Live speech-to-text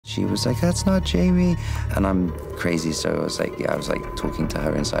She was like, that's not Jamie. And I'm crazy, so I was like, yeah, I was like talking to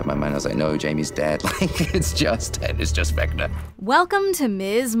her inside my mind. I was like, no, Jamie's dead. Like, it's just Vecna. Welcome to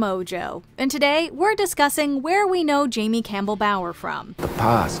MsMojo, and today we're discussing where we know Jamie Campbell Bower from. The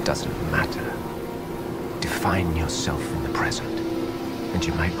past doesn't matter. Define yourself in the present, and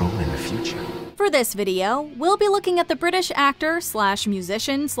you might rule in the future. For this video, we'll be looking at the British actor /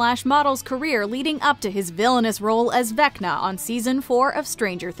 musician / model's career leading up to his villainous role as Vecna on Season 4 of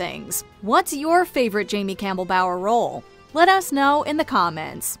Stranger Things. What's your favorite Jamie Campbell Bower role? Let us know in the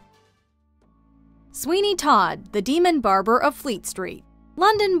comments. Sweeney Todd, the demon barber of Fleet Street.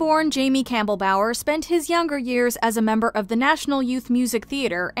 London-born Jamie Campbell Bower spent his younger years as a member of the National Youth Music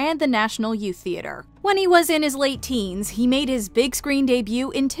Theatre and the National Youth Theatre. When he was in his late teens, he made his big screen debut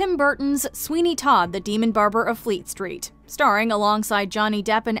in Tim Burton's Sweeney Todd, the Demon Barber of Fleet Street, starring alongside Johnny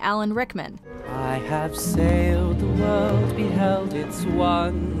Depp and Alan Rickman. I have sailed the world, beheld its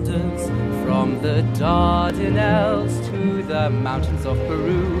wonders, from the Dardanelles to the mountains of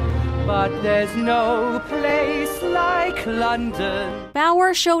Peru. But there's no place like London.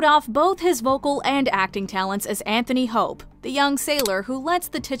 Bower showed off both his vocal and acting talents as Anthony Hope, the young sailor who lets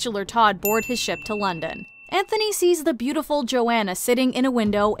the titular Todd board his ship to London. Anthony sees the beautiful Joanna sitting in a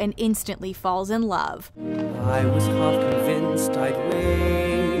window and instantly falls in love. I was half convinced I'd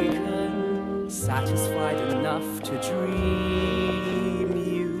waken, satisfied enough to dream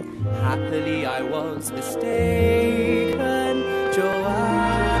you. Happily I was mistaken, Joanna.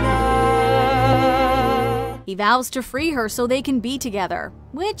 He vows to free her so they can be together,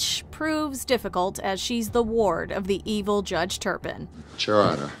 which proves difficult as she's the ward of the evil Judge Turpin.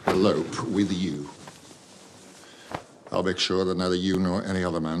 Joanna, elope with you. I'll make sure that neither you nor any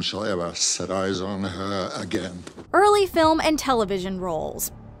other man shall ever set eyes on her again. Early film and television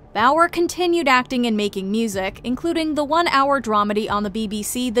roles. Bower continued acting and making music, including the one-hour dramedy on the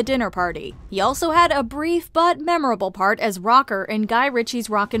BBC, The Dinner Party. He also had a brief but memorable part as rocker in Guy Ritchie's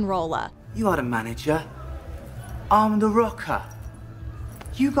Rock'n'Rolla. You are the manager. I'm the rocker.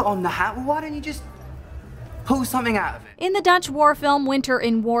 You got on the hat, well, why don't you just pull something out of it? In the Dutch war film Winter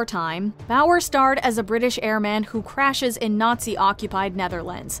in Wartime, Bower starred as a British airman who crashes in Nazi-occupied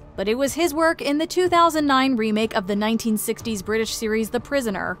Netherlands. But it was his work in the 2009 remake of the 1960s British series The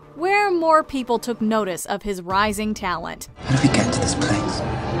Prisoner, where more people took notice of his rising talent. How did we get to this place?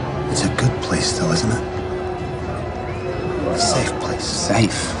 It's a good place still, isn't it? A safe place.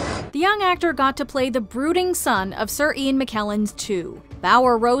 Safe. The young actor got to play the brooding son of Sir Ian McKellen's II.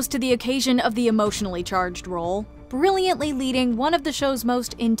 Bower rose to the occasion of the emotionally charged role, brilliantly leading one of the show's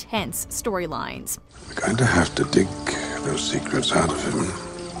most intense storylines. We're going to have to dig those secrets out of him.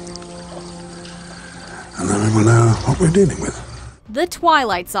 And then we will know what we're dealing with. The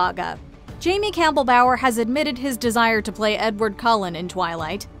Twilight Saga. Jamie Campbell Bower has admitted his desire to play Edward Cullen in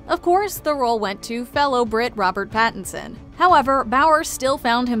Twilight. Of course, the role went to fellow Brit Robert Pattinson. However, Bower still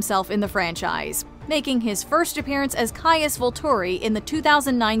found himself in the franchise, making his first appearance as Caius Volturi in the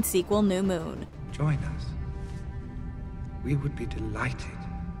 2009 sequel New Moon. Join us. We would be delighted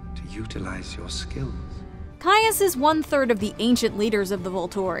to utilize your skills. Caius is 1/3 of the ancient leaders of the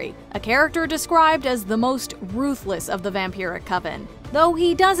Volturi, a character described as the most ruthless of the vampiric coven. Though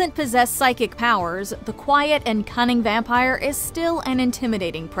he doesn't possess psychic powers, the quiet and cunning vampire is still an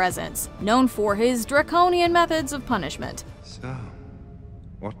intimidating presence, known for his draconian methods of punishment. So,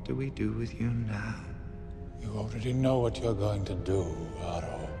 what do we do with you now? You already know what you're going to do,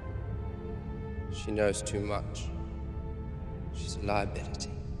 Aro. She knows too much. She's a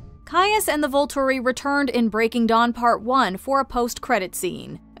liability. Caius and the Volturi returned in Breaking Dawn Part 1 for a post-credit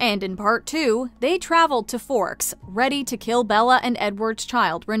scene. And in Part 2, they traveled to Forks, ready to kill Bella and Edward's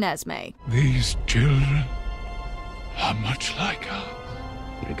child, Renesmee. These children are much like us.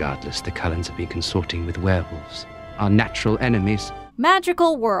 Regardless, the Cullens have been consorting with werewolves, our natural enemies.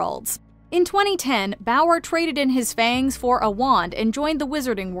 Magical worlds. In 2010, Bower traded in his fangs for a wand and joined the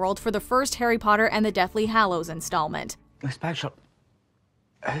Wizarding World for the first Harry Potter and the Deathly Hallows installment. Let's backshot.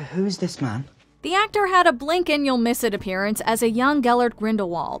 Who is this man? The actor had a blink-and-you'll-miss-it appearance as a young Gellert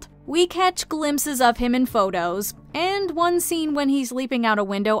Grindelwald. We catch glimpses of him in photos, and one scene when he's leaping out a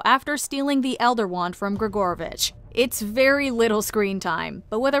window after stealing the Elder Wand from Grigorovich. It's very little screen time,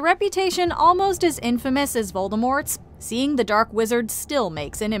 but with a reputation almost as infamous as Voldemort's, seeing the Dark Wizard still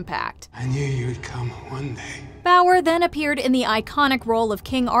makes an impact. I knew you'd come one day. Bower then appeared in the iconic role of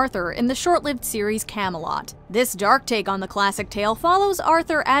King Arthur in the short-lived series Camelot. This dark take on the classic tale follows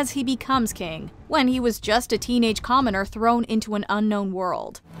Arthur as he becomes king, when he was just a teenage commoner thrown into an unknown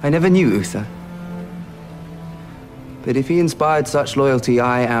world. I never knew Uther. But if he inspired such loyalty,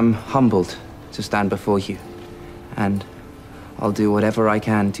 I am humbled to stand before you. And I'll do whatever I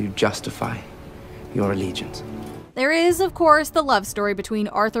can to justify your allegiance. There is, of course, the love story between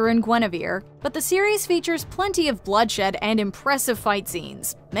Arthur and Guinevere, but the series features plenty of bloodshed and impressive fight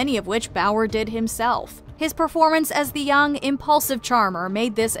scenes, many of which Bower did himself. His performance as the young, impulsive charmer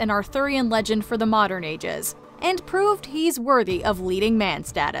made this an Arthurian legend for the modern ages, and proved he's worthy of leading man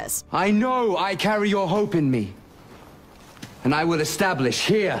status. I know I carry your hope in me, and I will establish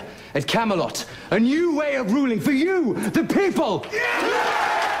here at Camelot a new way of ruling for you, the people!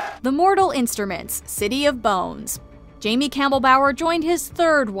 The Mortal Instruments, City of Bones. Jamie Campbell Bower joined his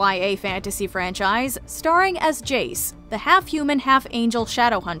third YA fantasy franchise, starring as Jace, the half-human, half-angel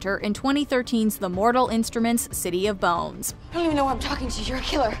shadow hunter in 2013's The Mortal Instruments, City of Bones. I don't even know who I'm talking to. You're a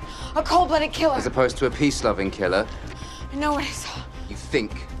killer. A cold-blooded killer. As opposed to a peace-loving killer. I know what I saw. You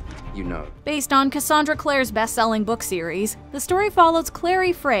think you know. Based on Cassandra Clare's best-selling book series, the story follows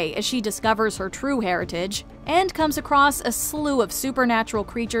Clary Frey as she discovers her true heritage and comes across a slew of supernatural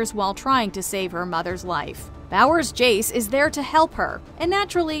creatures while trying to save her mother's life. Bower's Jace is there to help her, and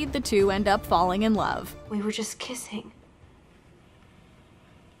naturally, the two end up falling in love. We were just kissing.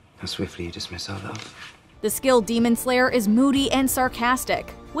 How swiftly you dismiss our love. The skilled demon slayer is moody and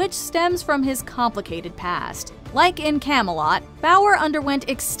sarcastic, which stems from his complicated past. Like in Camelot, Bower underwent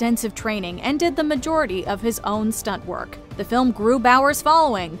extensive training and did the majority of his own stunt work. The film grew Bower's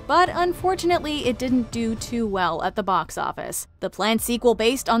following, but unfortunately it didn't do too well at the box office. The planned sequel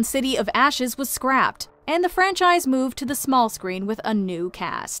based on City of Ashes was scrapped, and the franchise moved to the small screen with a new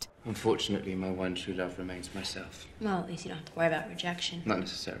cast. Unfortunately, my one true love remains myself. Well, at least you don't have to worry about rejection. Not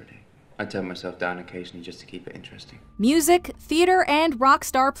necessarily. I turn myself down occasionally just to keep it interesting. Music, theater, and rock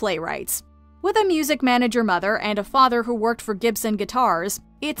star playwrights. With a music manager mother and a father who worked for Gibson Guitars,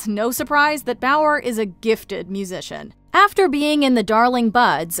 it's no surprise that Bower is a gifted musician. After being in the Darling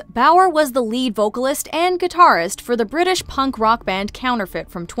Buds, Bower was the lead vocalist and guitarist for the British punk rock band Counterfeit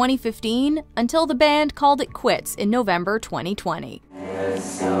from 2015 until the band called it quits in November 2020. There's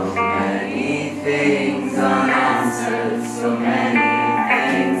so many things unanswered, so many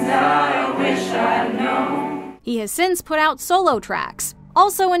things I wish I'd known. He has since put out solo tracks.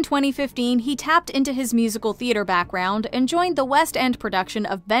 Also in 2015, he tapped into his musical theater background and joined the West End production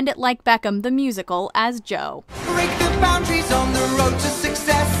of Bend It Like Beckham the Musical as Joe. Break the boundaries on the road to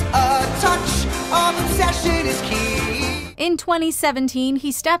success. A touch of obsession is key. In 2017,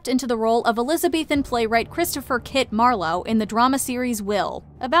 he stepped into the role of Elizabethan playwright Christopher Kit Marlowe in the drama series Will,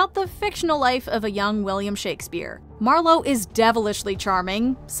 about the fictional life of a young William Shakespeare. Marlowe is devilishly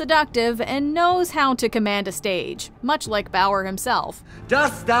charming, seductive, and knows how to command a stage, much like Bower himself.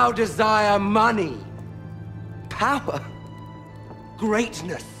 Dost thou desire money? Power?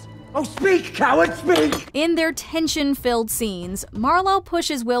 Greatness? Oh, speak, coward, speak! In their tension-filled scenes, Marlowe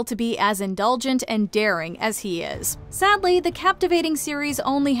pushes Will to be as indulgent and daring as he is. Sadly, the captivating series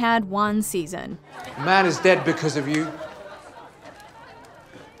only had one season. A man is dead because of you.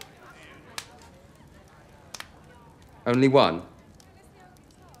 Only one?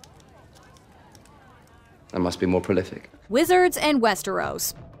 That must be more prolific. Wizards and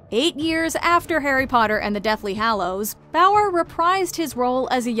Westeros. 8 years after Harry Potter and the Deathly Hallows, Bower reprised his role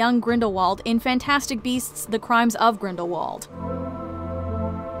as a young Grindelwald in Fantastic Beasts: The Crimes of Grindelwald.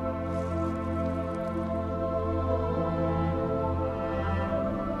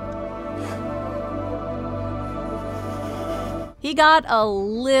 He got a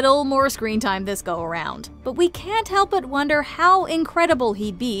little more screen time this go-around, but we can't help but wonder how incredible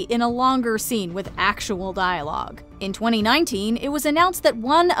he'd be in a longer scene with actual dialogue. In 2019, it was announced that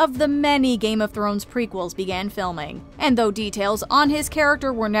one of the many Game of Thrones prequels began filming, and though details on his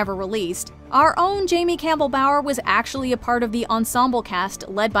character were never released, our own Jamie Campbell Bower was actually a part of the ensemble cast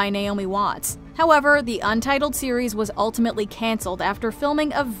led by Naomi Watts. However, the untitled series was ultimately canceled after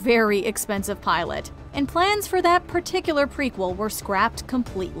filming a very expensive pilot, and plans for that particular prequel were scrapped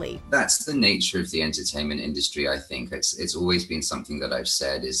completely. That's the nature of the entertainment industry, I think. It's always been something that I've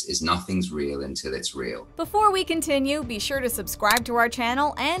said is nothing's real until it's real. Before we continue, be sure to subscribe to our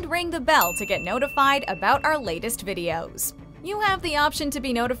channel and ring the bell to get notified about our latest videos. You have the option to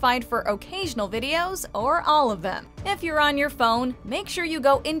be notified for occasional videos or all of them. If you're on your phone, make sure you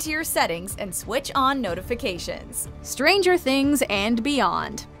go into your settings and switch on notifications. Stranger Things and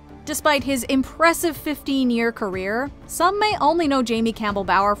beyond. Despite his impressive 15-year career, some may only know Jamie Campbell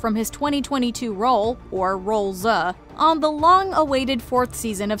Bower from his 2022 role, or roles, on the long-awaited 4th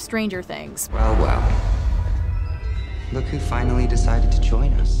season of Stranger Things. Well, well. Look who finally decided to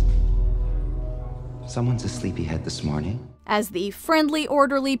join us. Someone's a sleepyhead this morning. As the friendly,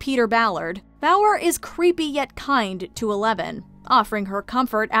 orderly Peter Ballard, Bower is creepy yet kind to Eleven, offering her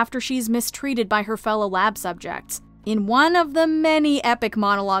comfort after she's mistreated by her fellow lab subjects. In one of the many epic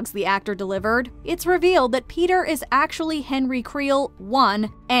monologues the actor delivered, it's revealed that Peter is actually Henry Creel I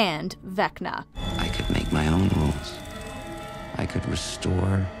and Vecna. I could make my own rules. I could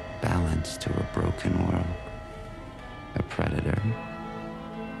restore balance to a broken world. A predator.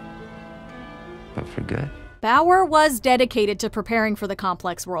 But for good. Bower was dedicated to preparing for the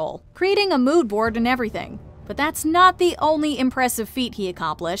complex role, creating a mood board and everything. But that's not the only impressive feat he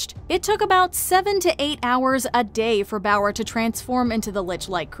accomplished. It took about 7 to 8 hours a day for Bower to transform into the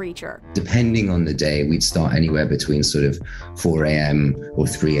lich-like creature. Depending on the day, we'd start anywhere between sort of 4 a.m. or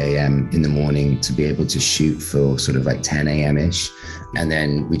 3 a.m. in the morning to be able to shoot for sort of like 10 a.m.-ish. And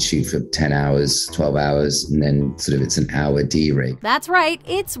then we'd shoot for 10 hours, 12 hours, and then sort of it's an hour D-rig. That's right,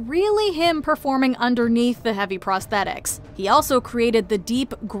 it's really him performing underneath the heavy prosthetics. He also created the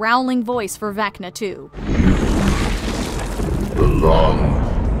deep, growling voice for Vecna too. Belong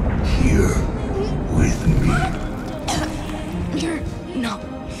here with me. You're not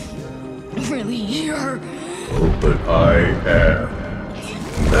really here. Oh, but I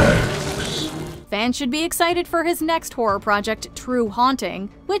am Max. Fans should be excited for his next horror project, True Haunting,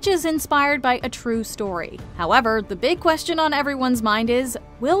 which is inspired by a true story. However, the big question on everyone's mind is,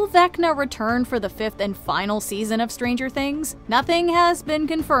 will Vecna return for the 5th and final season of Stranger Things? Nothing has been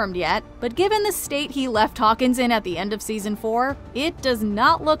confirmed yet, but given the state he left Hawkins in at the end of season 4, it does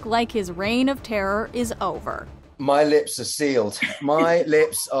not look like his reign of terror is over. My lips are sealed. My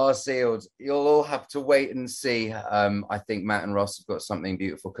lips are sealed. You'll all have to wait and see. I think Matt and Ross have got something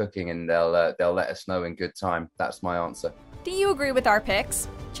beautiful cooking, and they'll let us know in good time. That's my answer. Do you agree with our picks?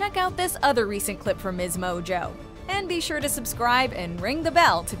 Check out this other recent clip from MsMojo. And be sure to subscribe and ring the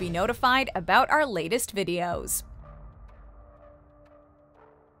bell to be notified about our latest videos.